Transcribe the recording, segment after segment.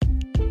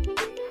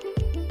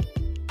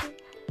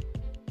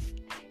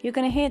you're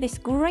going to hear this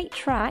great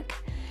track,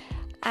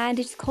 and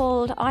it's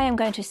called I Am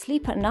Going to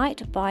Sleep at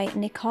Night by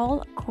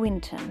Nicole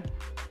Quinton.